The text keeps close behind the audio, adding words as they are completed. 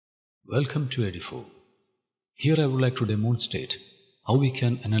Welcome to Edifo. Here I would like to demonstrate how we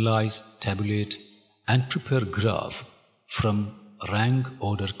can analyze, tabulate and prepare graph from rank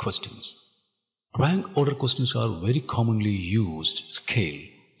order questions. Rank order questions are very commonly used scale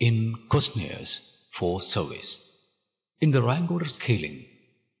in questionnaires for surveys. In the rank order scaling,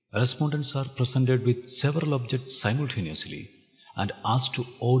 respondents are presented with several objects simultaneously and asked to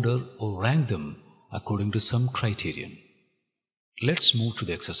order or rank them according to some criterion. Let's move to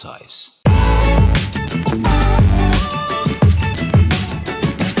the exercise.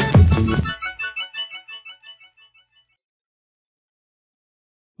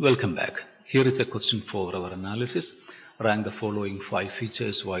 Welcome back. Here is a question for our analysis. Rank the following 5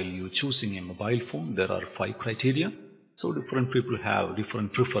 features while you choosing a mobile phone. There are 5 criteria. So different people have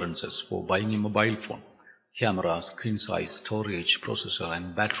different preferences for buying a mobile phone. Camera, screen size, storage, processor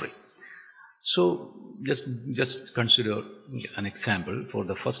and battery. So just consider an example. For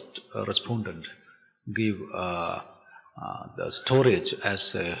the first respondent, give the storage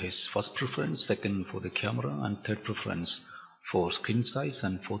as his first preference, second for the camera, and third preference for screen size,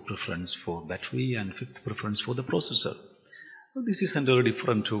 and fourth preference for battery, and fifth preference for the processor. This is entirely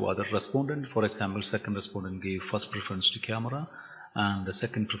different to other respondent. For example, second respondent gave first preference to camera, and the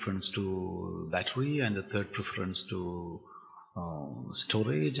second preference to battery, and the third preference to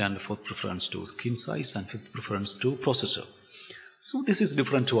storage, and the fourth preference to screen size, and fifth preference to processor. So this is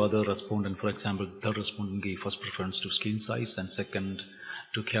different to other respondent. For example, third respondent gave first preference to screen size and second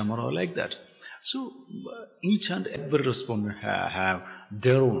to camera, like that. So each and every respondent have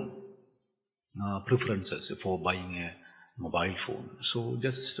their own preferences for buying a mobile phone. So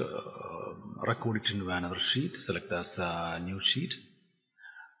just record it into another sheet, select as a new sheet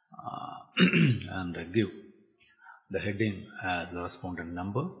and give the heading as the respondent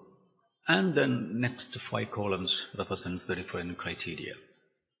number, and then next 5 columns represents the different criteria: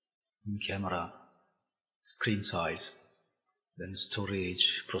 camera, screen size, then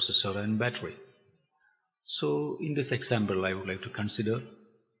storage, processor and battery. So in this example I would like to consider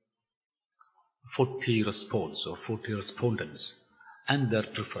 40 response or 40 respondents and their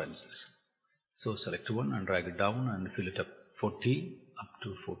preferences. So select one and drag it down and fill it up, 40 up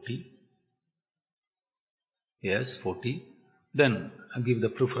to 40. Yes, 40. Then give the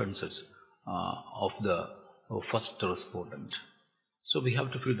preferences of the first respondent. So we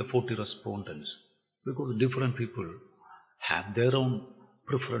have to fill the 40 respondents because different people have their own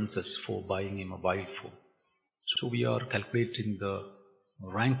preferences for buying a mobile phone. So we are calculating the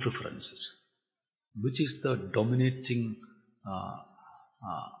rank preferences, which is the dominating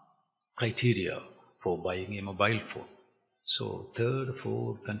criteria for buying a mobile phone. So third,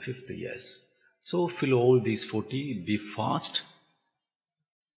 fourth and fifth, yes. So fill all these 40, be fast.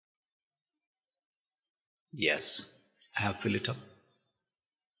 Yes, I have filled it up.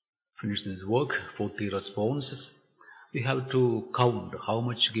 Finish this work, 40 responses. We have to count how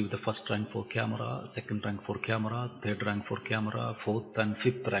much give the first rank for camera, second rank for camera, third rank for camera, fourth and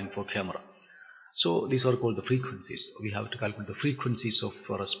fifth rank for camera. So these are called the frequencies. We have to calculate the frequencies of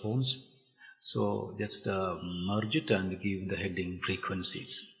response. So just merge it and give the heading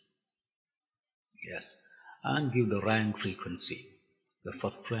frequencies. Yes, and give the rank frequency, the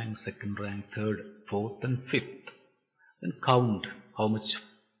first rank, second rank, third, fourth and fifth. Then count how much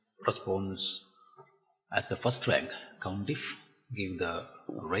response as the first rank. Count if, give the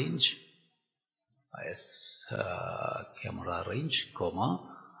range as camera range, comma,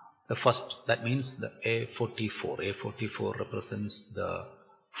 the first, that means the A44. A44 represents the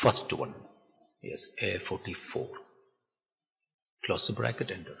first one. Yes, A44. Close the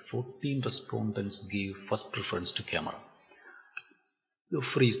bracket, enter. 14 respondents give first preference to camera. You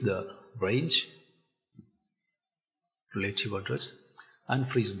freeze the range, relative address, and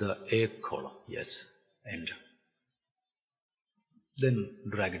freeze the A column. Yes, enter. Then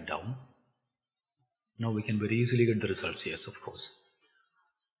drag it down. Now we can very easily get the results. Yes, of course.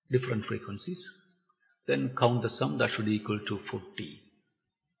 Different frequencies. Then count the sum, that should equal to 40.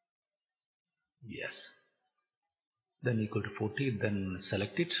 Yes. Then equal to 40, then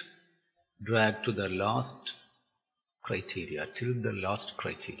select it, drag to the last criteria, till the last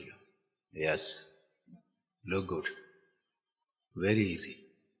criteria. Yes, look good, very easy.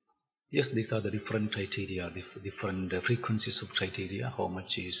 Yes, these are the different criteria, the different frequencies of criteria, how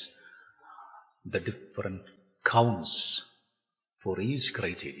much is the different counts for each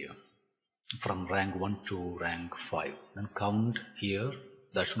criteria from rank 1 to rank 5. Then count here,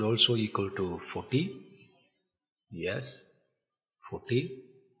 that should also equal to 40. Yes, 40,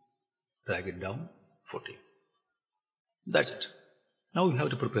 drag it down, 40. That's it. Now we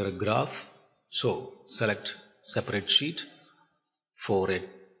have to prepare a graph. So select separate sheet for a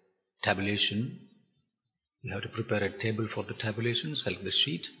tabulation. You have to prepare a table for the tabulation. Select the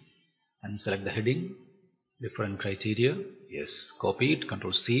sheet and select the heading, different criteria. Yes, copy it,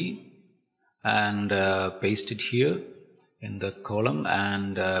 Control C, and paste it here in the column,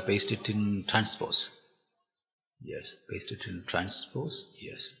 and paste it in transpose. Yes, paste it in transpose.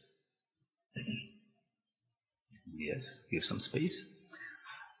 Yes. Yes, give some space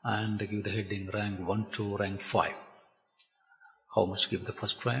and give the heading rank 1 to rank 5. How much give the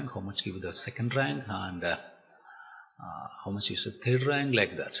first rank, how much give the second rank, and how much is the third rank,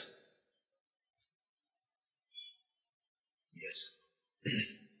 like that. Yes.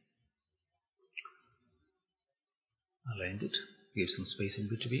 Aligned it, give some space in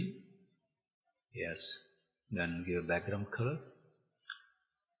between. Yes, then give a background color.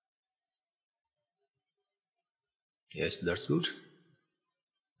 Yes, that's good.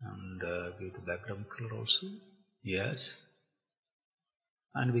 And give the background color also. Yes.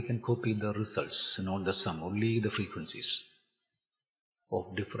 And we can copy the results, not the sum, only the frequencies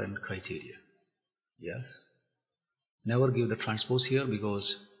of different criteria. Yes. Never give the transpose here,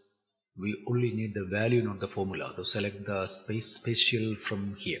 because we only need the value, not the formula. So select the spatial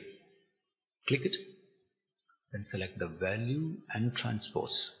from here. Click it. Then select the value and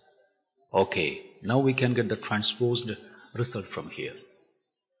transpose. Okay. Now we can get the transposed result from here.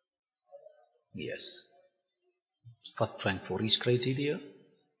 Yes. First rank for each criteria.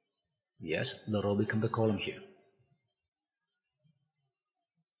 Yes, the row becomes the column here.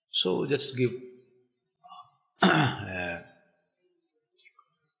 So just give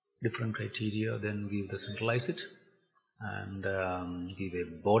different criteria, then give the centralize it, and give a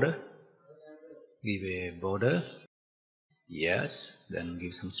border. Give a border. Yes, then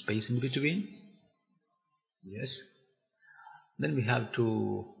give some space in between. Yes. Then we have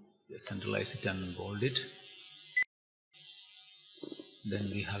to centralize it and bold it.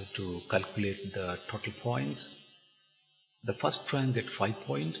 Then we have to calculate the total points. The first rank at 5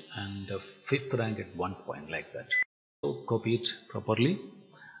 points and the fifth rank at 1 point, like that. So copy it properly.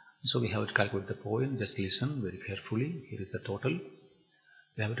 So we have to calculate the point. Just listen very carefully. Here is the total.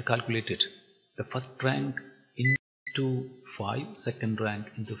 We have to calculate it. The first rank into 5, second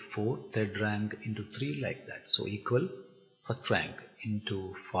rank into 4, third rank into 3, like that. So equal first rank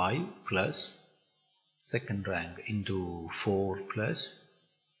into 5 plus second rank into 4 plus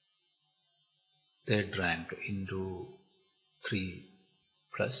third rank into 3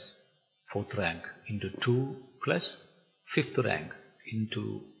 plus fourth rank into 2 plus fifth rank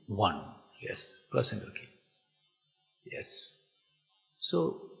into 1. Yes, plus enter key. Yes.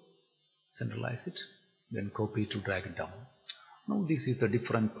 So centralize it, then copy to drag it down. Now this is the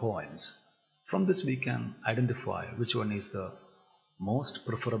different points. From this we can identify which one is the most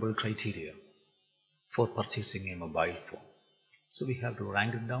preferable criteria for purchasing a mobile phone. So we have to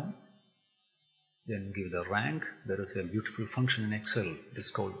rank it down, then give the rank. There is a beautiful function in Excel, it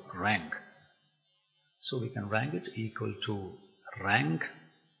is called rank. So we can rank it equal to rank.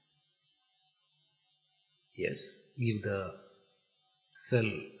 Yes, give the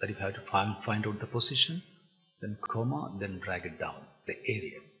cell that you have to find out the position, then comma, then drag it down the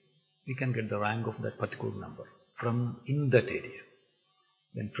area. We can get the rank of that particular number from in that area.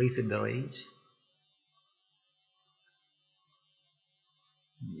 Then preset the range.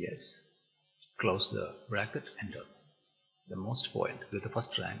 Yes, close the bracket, enter. The most point with the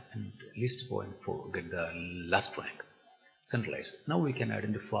first rank and least point for get the last rank. Centralize. Now we can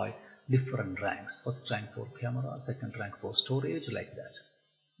identify different ranks. First rank for camera, second rank for storage, like that.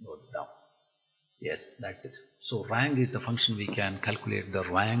 Go down. Yes, that's it. So rank is the function we can calculate the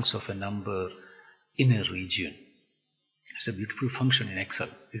ranks of a number in a region. It's a beautiful function in Excel.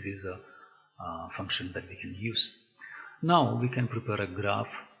 This is a function that we can use. Now we can prepare a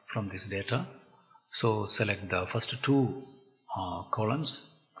graph from this data. So select the first two columns,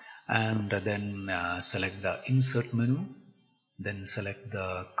 and then select the insert menu, then select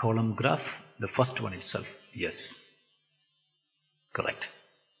the column graph, the first one itself. Yes, correct.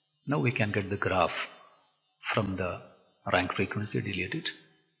 Now we can get the graph from the rank frequency. Delete it.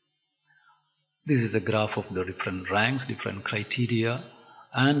 This is a graph of the different ranks, different criteria,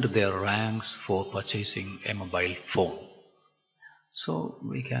 and their ranks for purchasing a mobile phone. So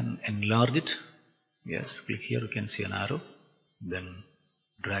we can enlarge it. Yes, click here, you can see an arrow, then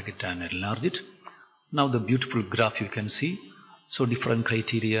drag it and enlarge it. Now the beautiful graph you can see. So different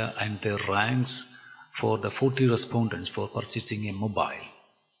criteria and their ranks for the 40 respondents for purchasing a mobile.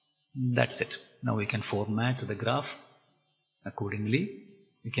 That's it. Now we can format the graph accordingly.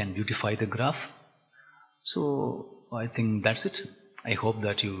 We can beautify the graph. So I think that's it. I hope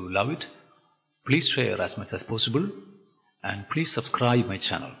that you love it. Please share as much as possible, and please subscribe my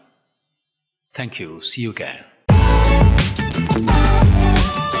channel. Thank you. See you again.